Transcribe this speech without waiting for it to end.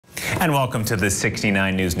And welcome to the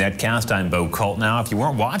 69 News Netcast. I'm Bo Colt. Now, if you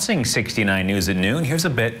weren't watching 69 News at noon, here's a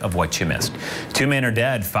bit of what you missed. 2 men are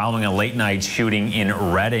dead following a late-night shooting in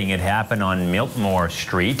Reading. It happened on Miltmore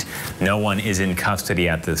Street. No one is in custody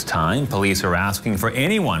at this time. Police are asking for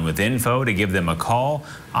anyone with info to give them a call.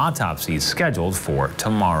 Autopsy is scheduled for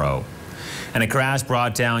tomorrow. And a crash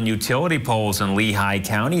brought down utility poles in Lehigh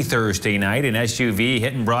County Thursday night. An SUV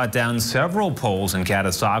hit and brought down several poles in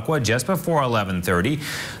Catasauqua just before 11:30.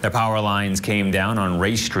 The power lines came down on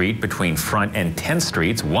Race Street between Front and 10th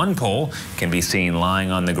Streets. One pole can be seen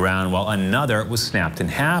lying on the ground while another was snapped in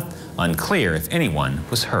half. Unclear if anyone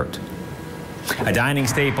was hurt. A dining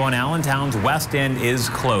staple in Allentown's West End is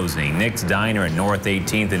closing. Nick's Diner at North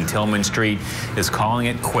 18th and Tillman Street is calling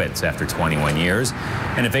it quits after 21 years.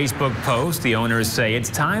 In a Facebook post, the owners say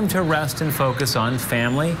it's time to rest and focus on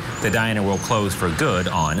family. The diner will close for good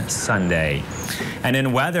on Sunday. And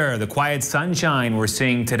in weather, the quiet sunshine we're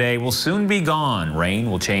seeing today will soon be gone. Rain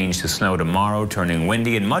will change to snow tomorrow, turning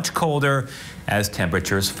windy and much colder as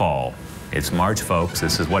temperatures fall. It's March, folks.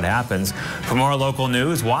 This is what happens. For more local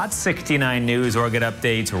news, watch 69 News or get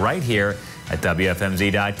updates right here at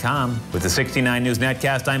WFMZ.com. With the 69 News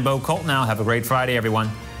Netcast, I'm Bo Colt now. Have a great Friday, everyone.